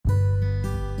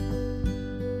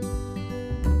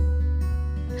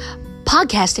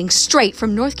Podcasting straight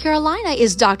from North Carolina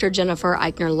is Dr. Jennifer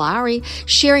Eichner Lowry,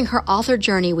 sharing her author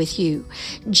journey with you.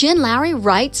 Jen Lowry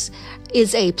Writes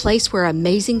is a place where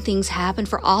amazing things happen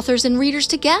for authors and readers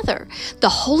together. The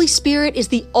Holy Spirit is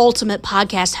the ultimate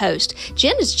podcast host.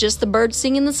 Jen is just the bird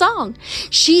singing the song.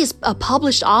 She is a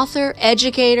published author,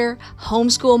 educator,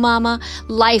 homeschool mama,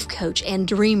 life coach, and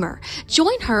dreamer.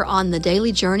 Join her on the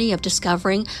daily journey of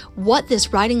discovering what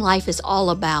this writing life is all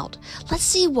about. Let's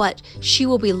see what she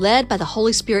will be led by the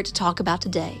Holy Spirit to talk about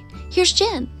today. Here's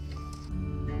Jen.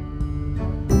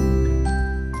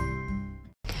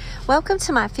 Welcome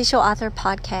to my official author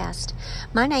podcast.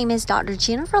 My name is Dr.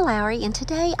 Jennifer Lowry, and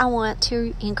today I want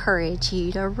to encourage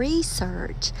you to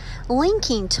research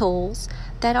linking tools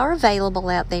that are available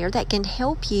out there that can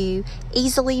help you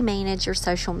easily manage your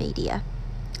social media.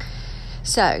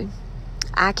 So,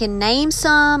 I can name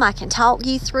some, I can talk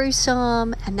you through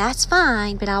some, and that's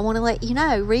fine, but I want to let you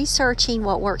know researching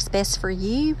what works best for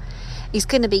you is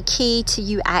going to be key to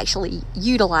you actually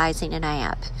utilizing an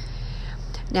app.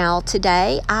 Now,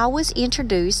 today I was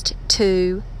introduced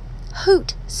to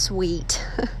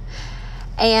Hootsuite,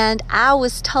 and I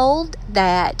was told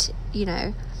that,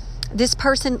 this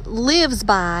person lives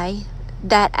by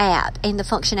that app and the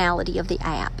functionality of the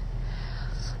app.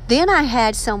 Then I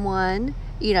had someone,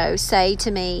 say to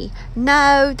me,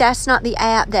 no, that's not the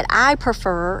app that I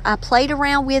prefer. I played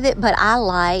around with it, but I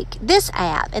like this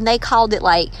app. And they called it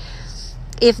like,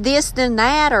 if this then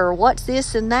that, or what's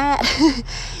this and that.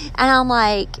 And I'm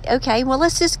like, okay, well,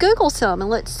 let's just Google some and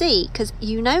let's see. Because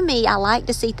you know me, I like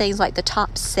to see things like the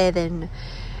top 7,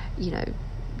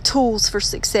 tools for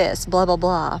success, blah, blah,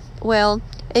 blah. Well,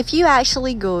 if you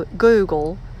actually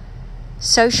Google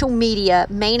social media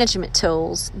management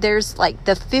tools, there's like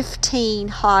the 15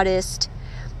 hottest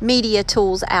media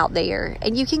tools out there.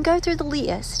 And you can go through the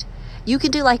list. You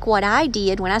can do like what I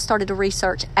did when I started to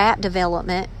research app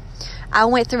development. I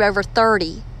went through over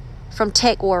 30 from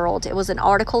Tech World. It was an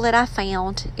article that I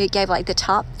found. It gave like the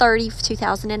top 30 for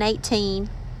 2018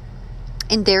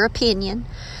 in their opinion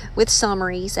with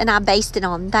summaries. And I based it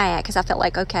on that because I felt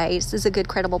like, okay, this is a good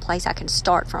credible place I can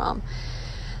start from.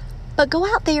 But go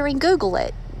out there and Google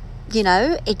it.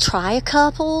 And try a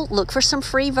couple. Look for some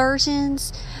free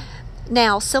versions.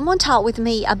 Now, someone talked with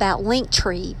me about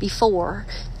Linktree before.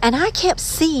 And I kept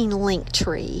seeing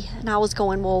Linktree. And I was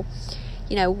going, well,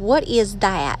 what is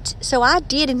that? So I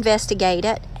did investigate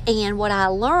it, and what I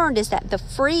learned is that the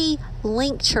free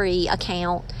Linktree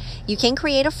account, you can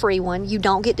create a free one. You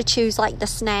don't get to choose like the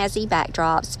snazzy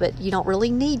backdrops, but you don't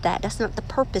really need that. That's not the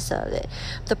purpose of it.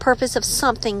 The purpose of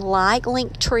something like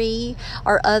Linktree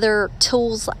or other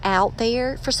tools out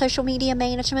there for social media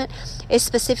management is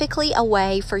specifically a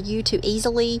way for you to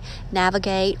easily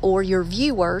navigate, or your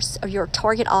viewers or your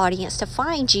target audience to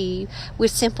find you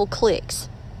with simple clicks.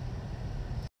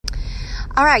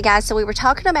 All right, guys, so we were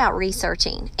talking about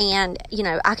researching, and,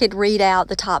 I could read out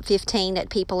the top 15 that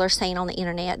people are saying on the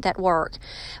internet that work.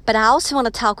 But I also want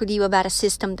to talk with you about a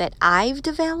system that I've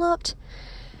developed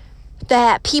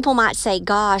that people might say,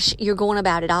 gosh, you're going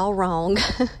about it all wrong.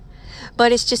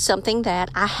 But it's just something that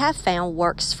I have found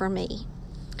works for me.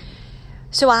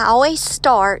 So I always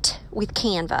start with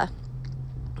Canva,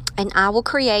 and I will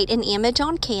create an image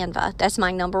on Canva. That's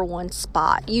my number one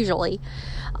spot, usually.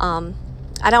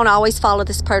 I don't always follow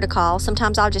this protocol.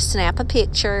 Sometimes I'll just snap a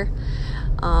picture,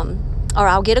 or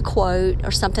I'll get a quote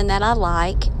or something that I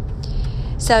like.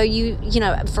 So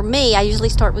for me, I usually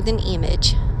start with an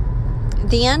image.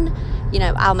 Then,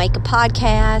 I'll make a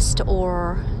podcast,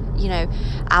 or,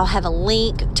 I'll have a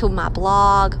link to my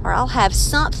blog, or I'll have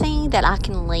something that I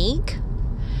can link.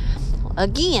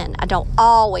 Again, I don't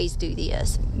always do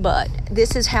this, but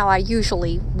this is how I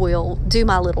usually will do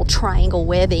my little triangle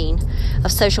webbing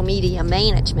of social media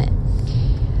management.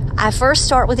 I first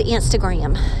start with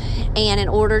Instagram, and in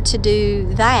order to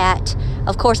do that,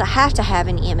 of course, I have to have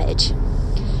an image.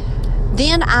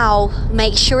 Then I'll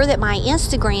make sure that my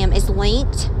Instagram is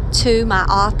linked to my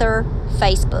author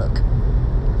Facebook.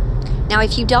 Now,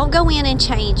 if you don't go in and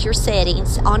change your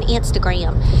settings on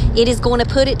Instagram, it is going to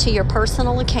put it to your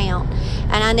personal account,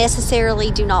 and I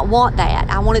necessarily do not want that.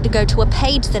 I want it to go to a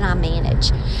page that I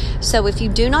manage. So if you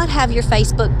do not have your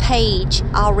Facebook page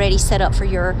already set up for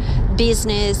your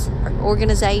business or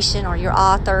organization or your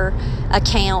author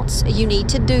accounts, you need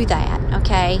to do that,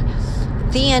 okay?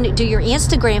 Then do your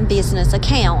Instagram business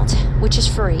account, which is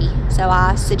free. So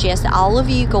I suggest that all of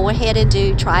you go ahead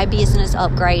and try business,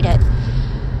 upgrade it.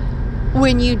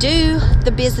 When you do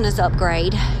the business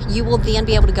upgrade, you will then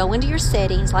be able to go into your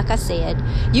settings, like I said.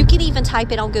 You can even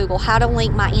type it on Google, how to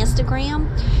link my Instagram.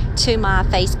 to my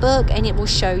Facebook, and it will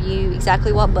show you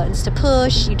exactly what buttons to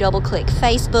push. You double click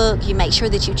Facebook, you make sure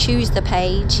that you choose the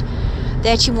page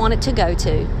that you want it to go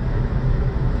to.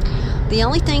 The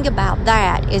only thing about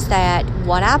that is that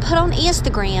what I put on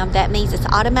Instagram, that means it's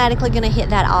automatically going to hit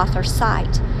that author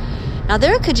site. Now,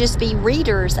 there could just be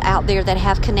readers out there that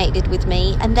have connected with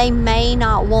me, and they may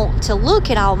not want to look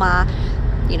at all my,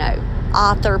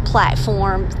 author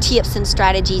platform tips and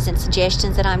strategies and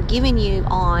suggestions that I'm giving you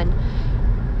on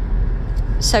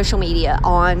social media,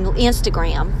 on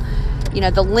Instagram,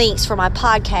 the links for my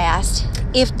podcast.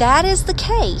 If that is the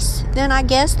case, then I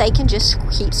guess they can just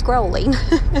keep scrolling.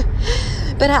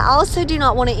 But I also do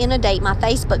not want to inundate my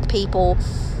Facebook people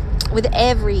with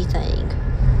everything.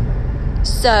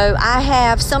 So I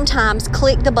have sometimes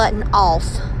clicked the button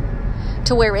off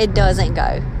to where it doesn't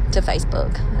go to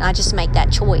Facebook. I just make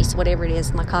that choice, whatever it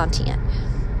is, my content.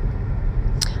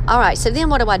 All right, so then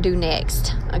what do I do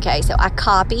next? Okay, so I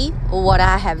copy what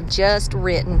I have just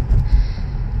written.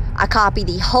 I copy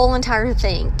the whole entire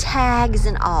thing, tags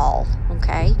and all,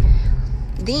 okay?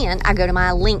 Then I go to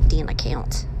my LinkedIn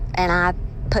account and I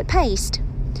put paste.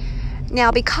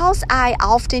 Now, because I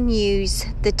often use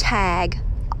the tag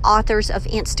authors of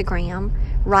Instagram,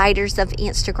 writers of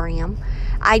Instagram,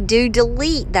 I do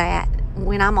delete that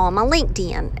when I'm on my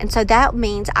LinkedIn. And so that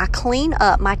means I clean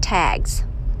up my tags.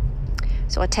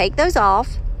 So I take those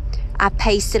off, I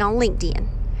paste it on LinkedIn.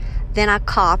 Then I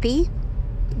copy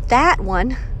that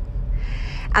one,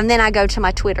 and then I go to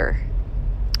my Twitter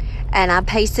and I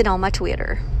paste it on my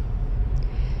Twitter.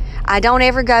 I don't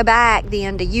ever go back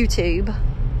then to YouTube.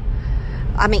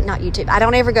 I mean, not YouTube. I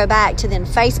don't ever go back to then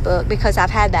Facebook because I've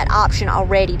had that option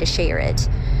already to share it.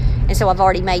 And so I've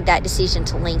already made that decision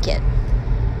to link it.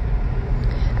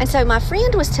 And so my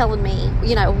friend was telling me,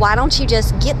 why don't you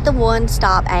just get the One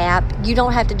Stop app? You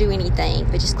don't have to do anything,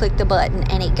 but just click the button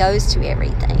and it goes to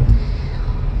everything.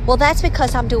 Well, that's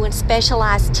because I'm doing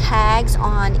specialized tags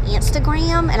on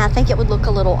Instagram, and I think it would look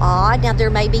a little odd. Now, there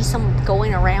may be some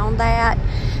going around that.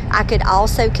 I could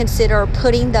also consider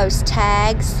putting those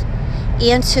tags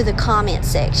into the comment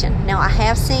section. Now, I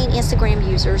have seen Instagram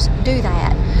users do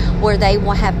that, where they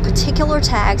will have particular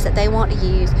tags that they want to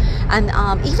use. And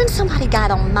even somebody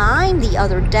got on mine the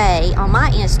other day on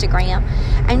my Instagram,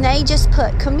 and they just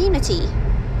put community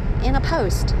in a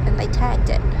post, and they tagged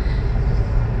it.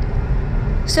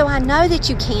 So I know that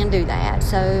you can do that.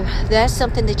 So that's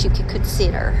something that you could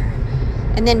consider.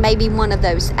 And then maybe one of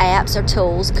those apps or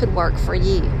tools could work for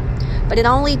you. But it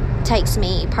only takes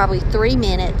me probably 3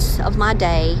 minutes of my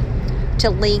day to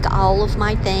link all of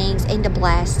my things and to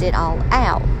blast it all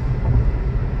out.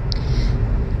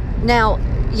 Now,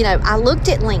 I looked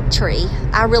at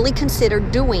Linktree. I really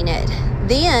considered doing it.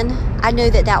 Then I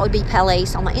knew that would be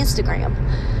placed on my Instagram.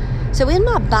 So in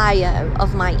my bio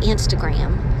of my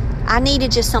Instagram, I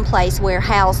needed just some place where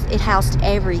it housed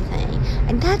everything.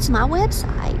 And that's my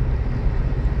website.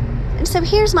 And so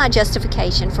here's my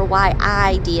justification for why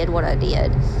I did what I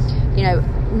did.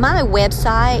 My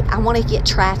website, I want to get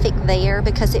traffic there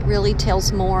because it really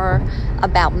tells more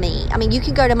about me. I mean, you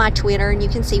can go to my Twitter and you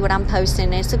can see what I'm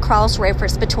posting. It's a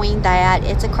cross-reference between that.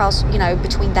 It's a cross,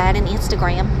 between that and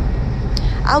Instagram.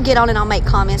 I'll get on and I'll make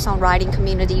comments on writing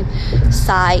community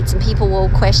sites, and people will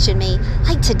question me.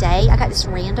 Like today, I got this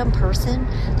random person.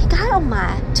 They got on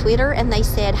my Twitter and they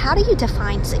said, how do you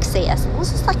define success? It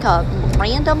was just like a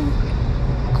random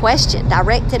question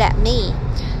directed at me.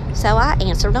 So I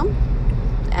answered them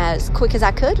as quick as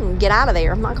I could and get out of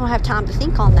there. I'm not going to have time to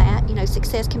think on that.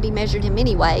 Success can be measured in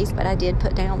many ways, but I did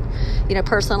put down,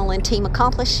 personal and team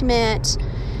accomplishment,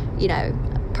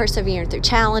 persevering through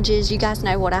challenges. You guys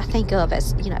know what I think of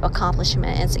as,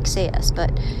 accomplishment and success.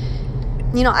 But,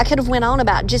 I could have went on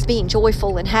about just being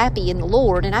joyful and happy in the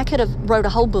Lord, and I could have wrote a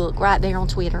whole book right there on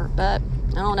Twitter. But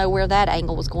I don't know where that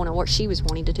angle was going or what she was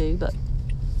wanting to do. But,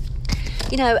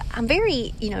 I'm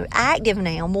very, active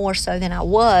now, more so than I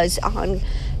was on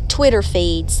Twitter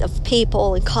feeds of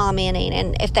people and commenting.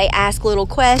 And if they ask little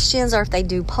questions or if they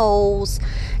do polls,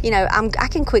 I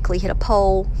can quickly hit a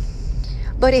poll.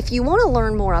 But if you want to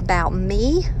learn more about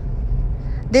me,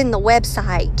 then the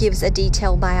website gives a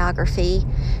detailed biography.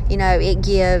 It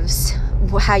gives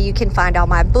how you can find all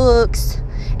my books.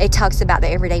 It talks about the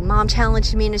Everyday Mom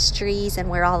Challenge Ministries and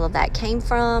where all of that came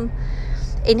from.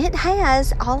 And it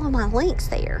has all of my links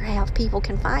there, how people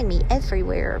can find me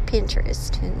everywhere,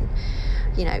 Pinterest and,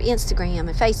 Instagram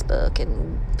and Facebook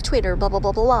and Twitter, blah, blah,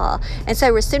 blah, blah, blah. And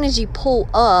so as soon as you pull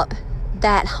up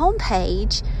that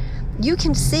homepage, you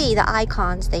can see the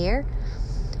icons there.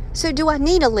 So do I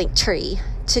need a Linktree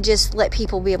to just let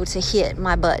people be able to hit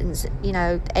my buttons,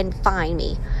 and find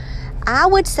me? I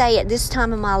would say at this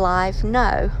time in my life,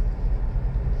 no.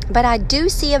 But I do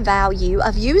see a value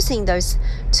of using those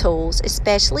tools,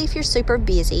 especially if you're super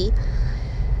busy.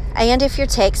 And if you're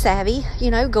tech savvy,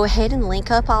 go ahead and link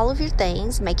up all of your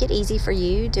things, make it easy for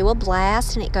you, do a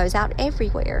blast, and it goes out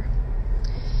everywhere.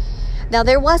 Now,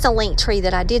 there was a link tree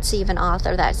that I did see of an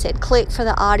author that said, click for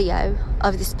the audio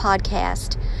of this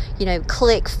podcast,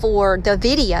 click for the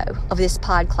video of this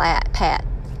podcast,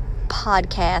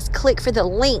 click for the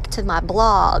link to my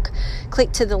blog,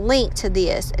 click to the link to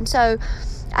this. And so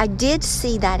I did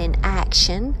see that in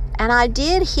action. And I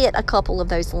did hit a couple of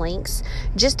those links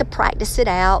just to practice it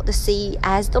out, to see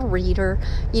as the reader,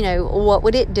 what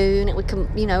would it do? And it would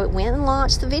it went and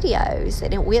launched the videos,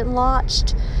 and it went and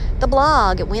launched the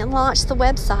blog, it went and launched the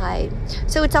website.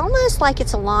 So it's almost like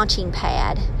it's a launching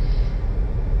pad.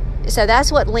 So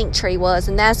that's what Linktree was,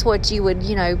 and that's what you would,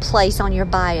 place on your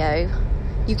bio.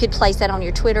 You could place that on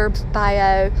your Twitter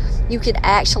bio. You could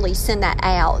actually send that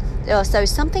out. So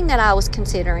something that I was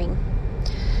considering.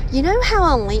 You know how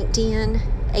on LinkedIn,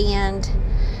 and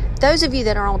those of you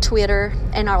that are on Twitter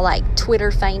and are like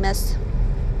Twitter famous,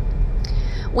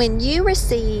 when you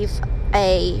receive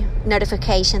a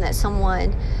notification that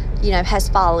someone, has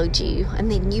followed you,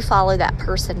 and then you follow that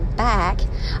person back,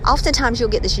 oftentimes you'll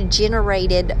get this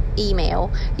generated email,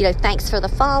 thanks for the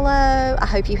follow, I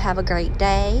hope you have a great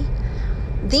day.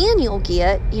 Then you'll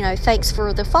get, thanks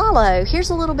for the follow. Here's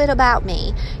a little bit about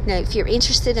me. If you're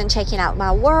interested in checking out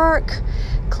my work,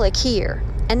 click here.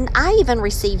 And I even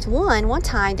received one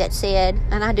time that said,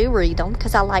 and I do read them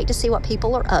because I like to see what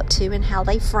people are up to and how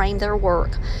they frame their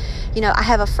work. I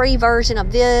have a free version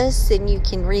of this, and you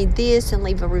can read this and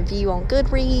leave a review on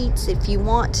Goodreads if you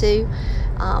want to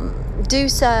do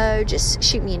so. Just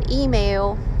shoot me an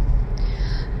email.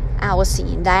 I was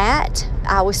seeing that.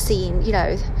 I was seeing,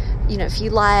 if you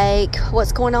like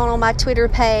what's going on my Twitter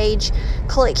page,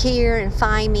 click here and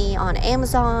find me on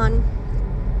Amazon.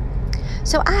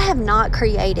 So I have not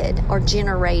created or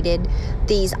generated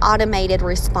these automated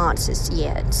responses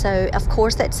yet. So, of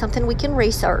course, that's something we can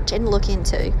research and look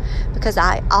into, because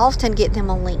I often get them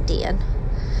on LinkedIn.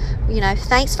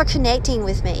 Thanks for connecting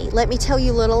with me. Let me tell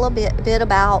you a bit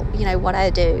about, what I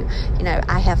do.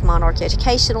 I have Monarch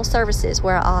Educational Services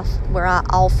where I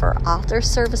offer author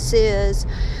services,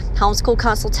 homeschool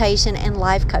consultation, and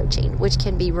life coaching, which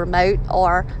can be remote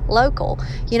or local.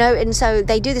 And so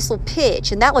they do this little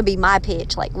pitch, and that would be my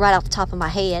pitch, like right off the top of my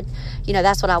head.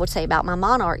 That's what I would say about my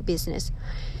Monarch business.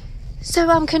 So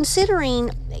I'm considering,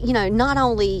 not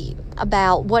only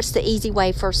about what's the easy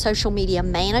way for social media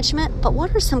management, but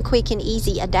what are some quick and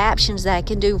easy adaptations that I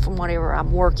can do from whatever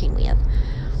I'm working with.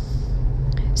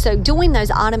 So doing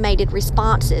those automated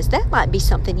responses, that might be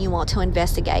something you want to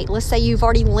investigate. Let's say you've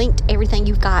already linked everything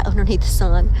you've got underneath the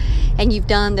sun, and you've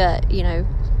done the,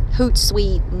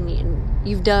 Hootsuite, and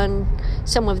you've done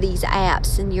some of these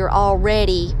apps, and you're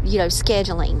already,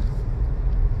 scheduling.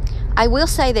 I will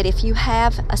say that if you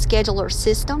have a scheduler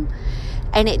system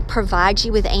and it provides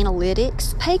you with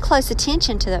analytics, pay close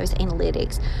attention to those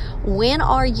analytics. When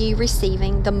are you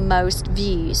receiving the most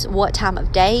views? What time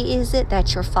of day is it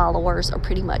that your followers are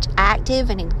pretty much active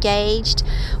and engaged?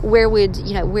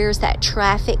 Where's that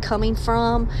traffic coming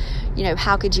from?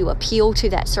 How could you appeal to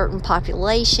that certain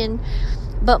population?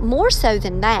 But more so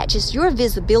than that, just your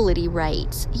visibility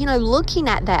rates. Looking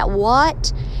at that,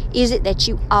 what is it that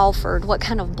you offered? What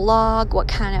kind of blog?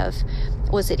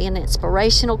 Was it an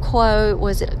inspirational quote?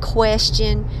 Was it a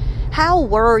question? How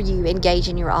were you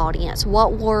engaging your audience?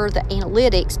 What were the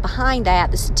analytics behind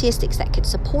that, the statistics that could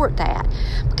support that?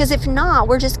 Because if not,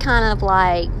 we're just kind of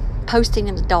like posting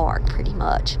in the dark pretty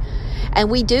much. And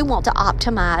we do want to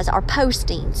optimize our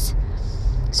postings.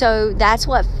 So that's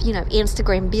what,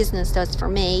 Instagram business does for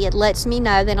me. It lets me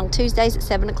know that on Tuesdays at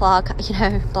 7 o'clock,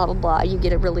 blah, blah, blah, you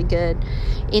get a really good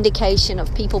indication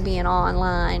of people being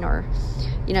online or,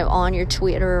 on your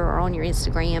Twitter or on your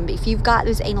Instagram. But if you've got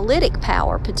this analytic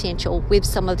power potential with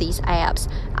some of these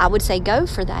apps, I would say go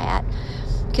for that,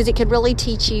 because it could really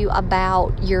teach you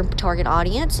about your target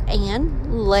audience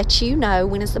and let you know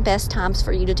when is the best times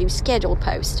for you to do scheduled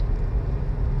posts.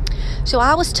 So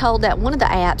I was told that one of the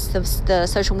apps, the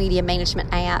social media management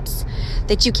apps,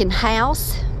 that you can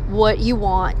house what you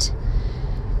want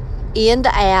in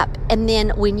the app, and then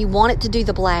when you want it to do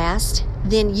the blast,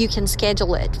 then you can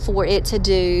schedule it for it to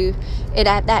do it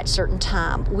at that certain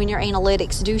time when your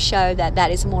analytics do show that that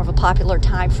is more of a popular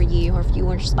time for you, or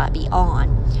viewers might be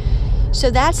on. So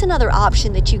that's another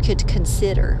option that you could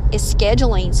consider, is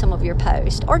scheduling some of your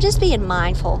posts, or just being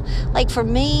mindful. Like for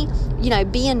me,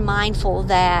 being mindful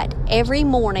that every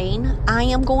morning I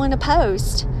am going to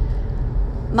post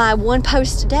my one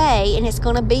post a day, and it's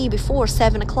going to be before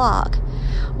 7 o'clock.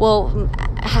 Well,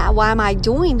 why am I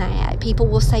doing that? People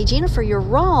will say, Jennifer, you're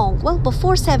wrong. Well,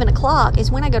 before 7 o'clock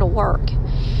is when I go to work.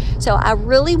 So I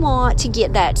really want to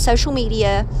get that social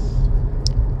media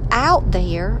out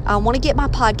there. I want to get my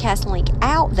podcast link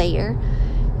out there,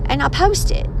 and I post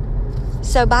it.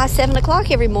 So by 7 o'clock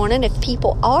every morning, if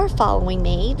people are following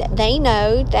me, that they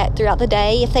know that throughout the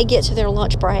day, if they get to their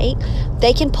lunch break,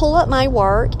 they can pull up my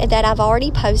work that I've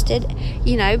already posted,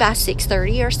 by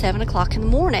 6:30 or 7 o'clock in the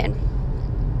morning.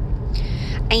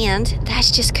 And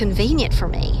that's just convenient for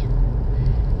me.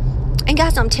 And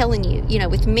guys, I'm telling you,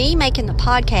 with me making the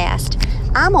podcast,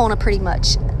 I'm on a pretty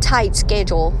much tight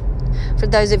schedule for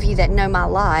those of you that know my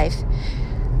life.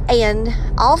 And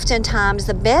oftentimes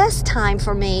the best time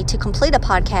for me to complete a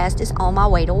podcast is on my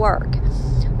way to work.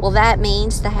 Well, that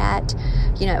means that,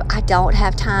 I don't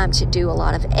have time to do a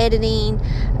lot of editing.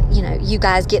 You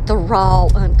guys get the raw,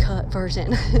 uncut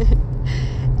version.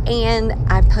 And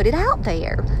I put it out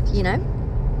there,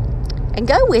 and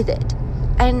go with it.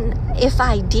 And if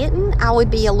I didn't, I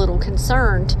would be a little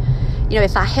concerned.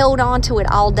 If I held on to it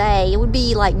all day, it would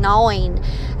be like gnawing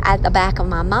at the back of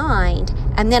my mind.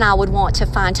 And then I would want to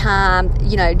find time,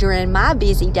 during my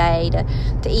busy day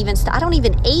to even I don't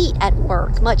even eat at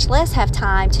work, much less have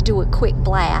time to do a quick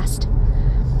blast.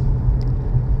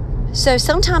 So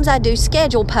sometimes I do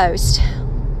schedule posts.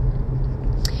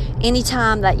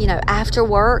 Anytime that, after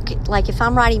work, like if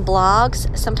I'm writing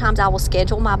blogs, sometimes I will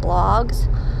schedule my blogs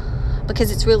because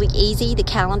it's really easy. The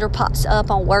calendar pops up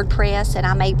on WordPress and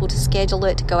I'm able to schedule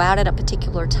it to go out at a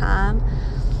particular time.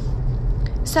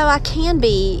 So I can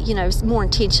be, more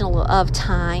intentional of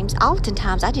times.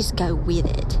 Oftentimes I just go with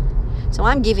it. So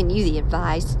I'm giving you the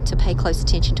advice to pay close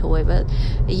attention to it. But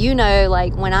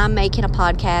like when I'm making a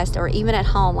podcast or even at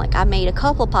home, like I made a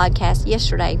couple of podcasts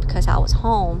yesterday because I was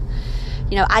home.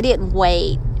 I didn't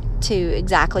wait to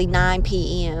exactly 9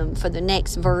 p.m. for the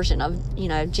next version of,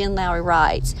 Jen Lowry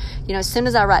Writes. As soon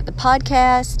as I write the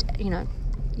podcast,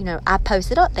 I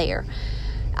post it up there.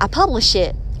 I publish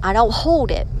it. I don't hold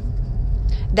it.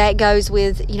 That goes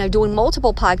with, doing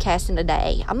multiple podcasts in a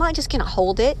day. I'm not just going to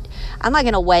hold it. I'm not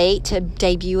going to wait to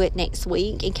debut it next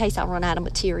week in case I run out of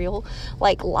material.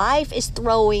 Like life is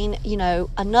throwing,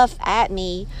 enough at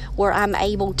me where I'm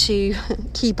able to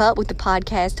keep up with the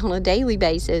podcast on a daily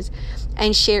basis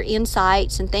and share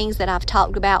insights and things that I've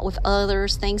talked about with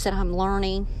others, things that I'm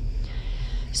learning.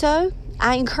 So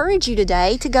I encourage you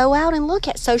today to go out and look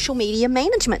at social media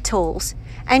management tools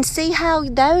and see how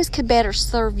those could better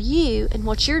serve you and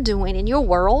what you're doing in your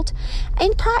world,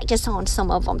 and practice on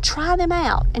some of them. Try them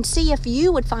out and see if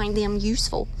you would find them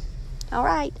useful. All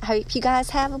right. I hope you guys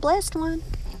have a blessed one.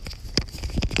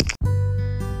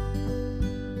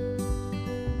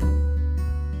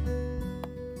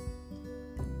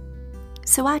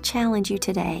 So I challenge you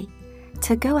today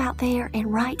to go out there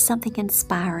and write something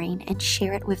inspiring and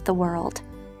share it with the world.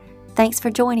 Thanks for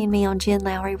joining me on Jen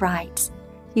Lowry Writes.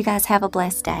 You guys have a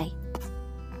blessed day.